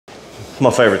My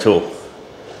favourite tool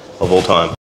of all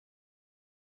time.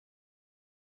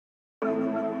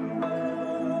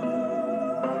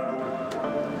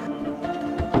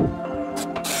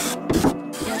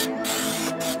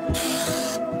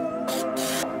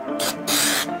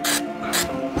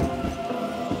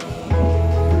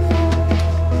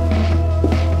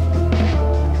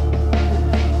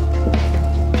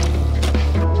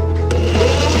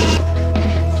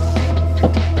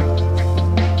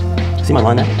 See my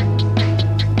line there?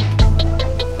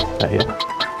 Right here.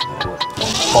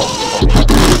 Oh.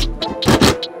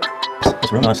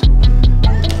 That's real nice.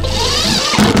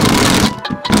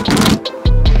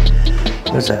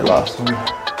 Where's that last one?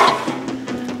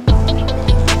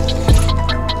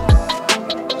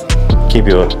 Keep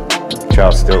your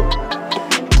trowel still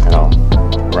and I'll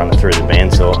run it through the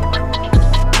bandsaw.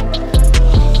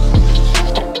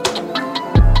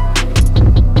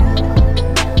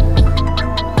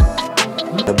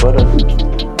 The butter.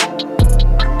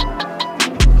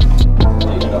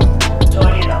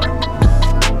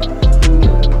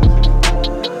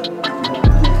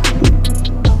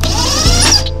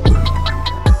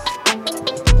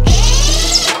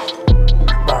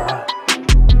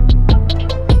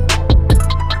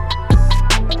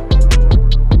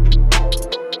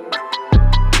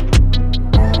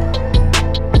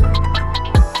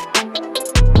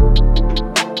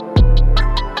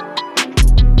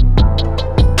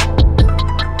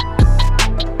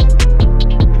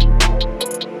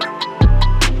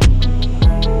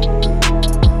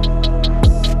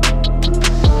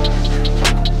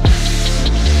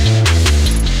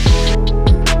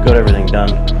 Got everything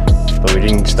done, but we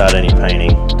didn't start any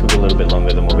painting. Took a little bit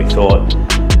longer than what we thought.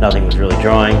 Nothing was really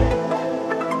drying,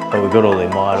 but we got all the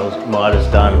miters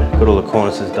done, got all the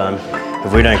cornices done.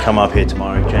 If we don't come up here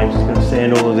tomorrow, James is going to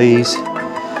sand all of these.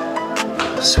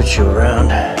 Switch you around.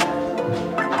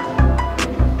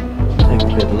 Take a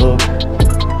good look.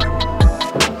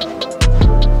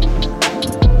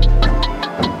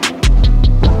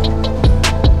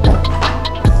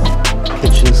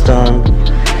 Kitchen's done.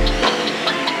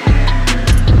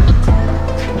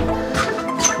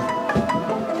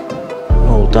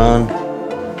 Done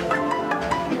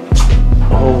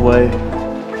the whole way.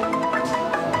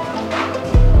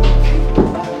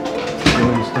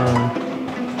 Ceiling's done.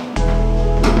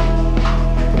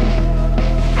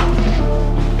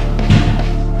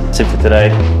 That's it for today.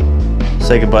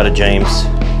 Say goodbye to James.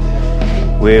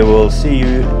 We will see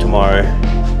you tomorrow.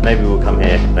 Maybe we'll come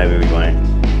here, maybe we won't.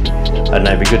 I don't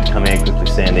know, it'd be good to come here, quickly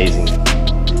sand these and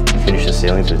finish the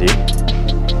ceilings with you.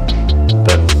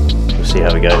 But we'll see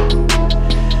how we go.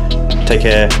 Take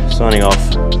care, signing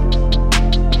off.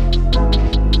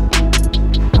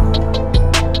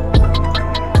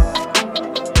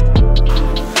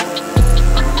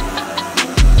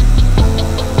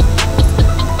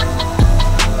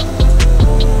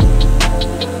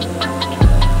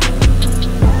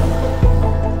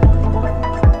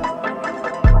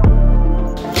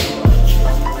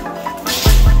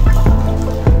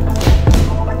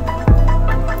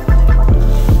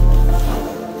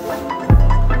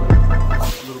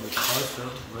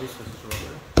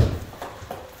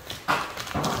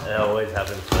 It always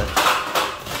happens, man.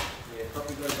 Yeah,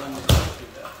 probably got to run this up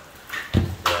with that.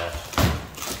 Yeah,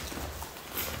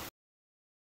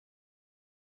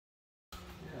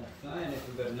 saying if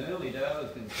we've got an early day, I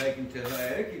was going to take him to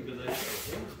Haoki, but they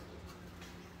said,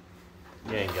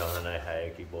 You ain't going to no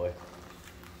Haoki, boy.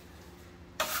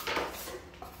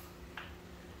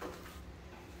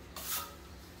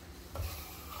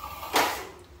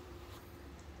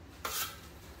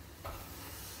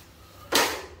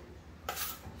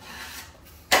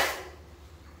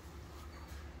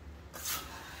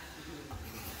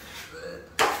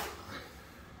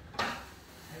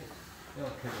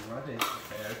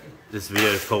 This video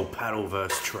is called Paddle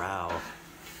vs. Trowel.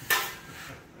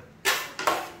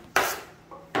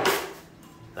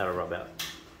 That'll rub out.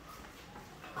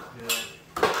 Yeah.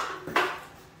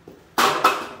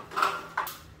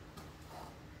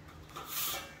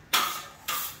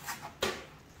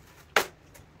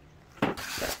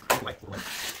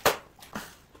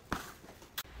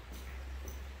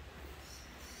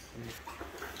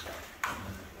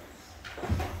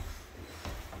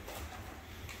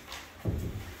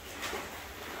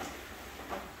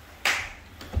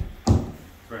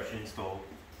 Fresh install.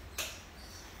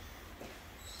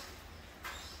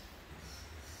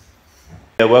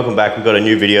 Yeah, welcome back. We've got a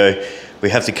new video. We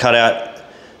have to cut out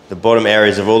the bottom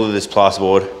areas of all of this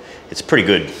plasterboard. It's pretty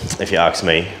good, if you ask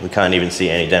me. We can't even see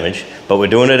any damage, but we're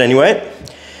doing it anyway.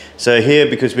 So here,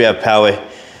 because we have power,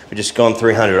 we've just gone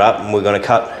 300 up and we're gonna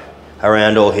cut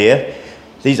around all here.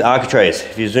 These architraves,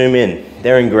 if you zoom in,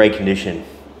 they're in great condition.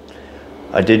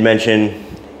 I did mention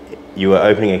you are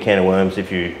opening a can of worms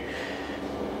if you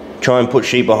try and put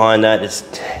sheet behind that.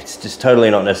 It's just totally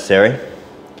not necessary.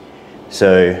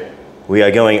 So we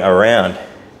are going around,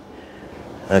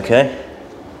 okay?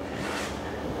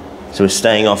 So we're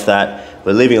staying off that.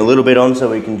 We're leaving a little bit on so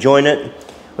we can join it.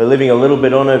 We're leaving a little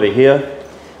bit on over here,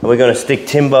 and we're going to stick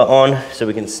timber on so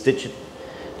we can stitch it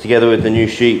together with the new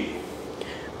sheet,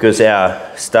 because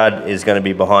our stud is going to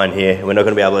be behind here. We're not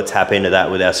going to be able to tap into that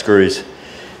with our screws.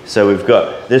 So we've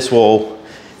got this wall,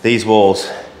 these walls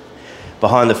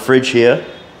behind the fridge here,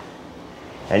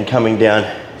 and coming down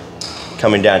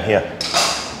here.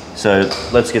 So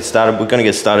let's get started. We're going to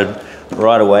get started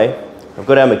right away. I've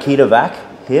got our Makita vac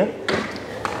here,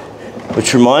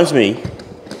 which reminds me,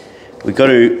 we've got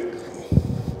to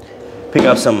pick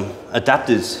up some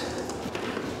adapters.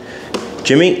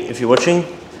 Jimmy, if you're watching,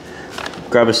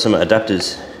 grab us some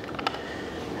adapters.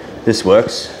 This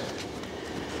works.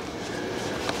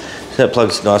 So that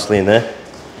plugs nicely in there.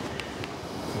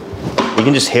 You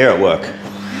can just hear it work.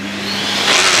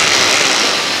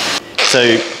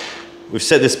 So we've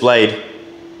set this blade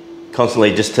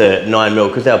constantly just to 9mm,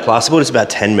 because our plasterboard is about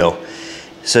 10mm.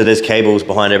 So there's cables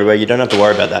behind everywhere. You don't have to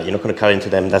worry about that. You're not going to cut into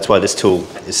them. That's why this tool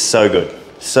is so good.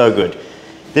 So good.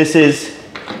 This is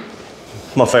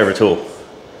my favorite tool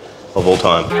of all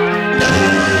time.